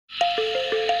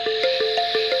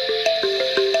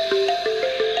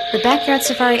Backyard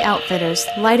Safari Outfitters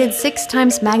lighted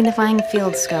 6x magnifying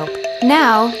field scope.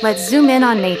 Now, let's zoom in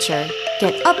on nature.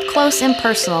 Get up close and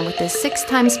personal with this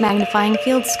 6x magnifying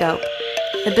field scope.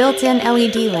 The built-in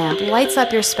LED lamp lights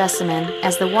up your specimen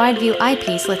as the wide-view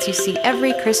eyepiece lets you see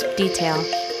every crisp detail.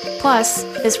 Plus,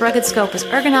 this rugged scope is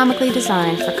ergonomically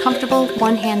designed for comfortable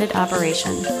one-handed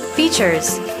operation.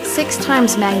 Features: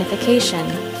 6x magnification,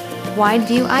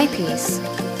 wide-view eyepiece,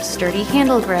 sturdy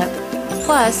handle grip,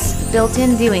 plus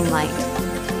built-in viewing light.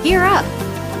 Gear up!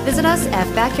 Visit us at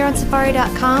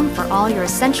backyardsafari.com for all your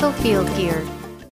essential field gear.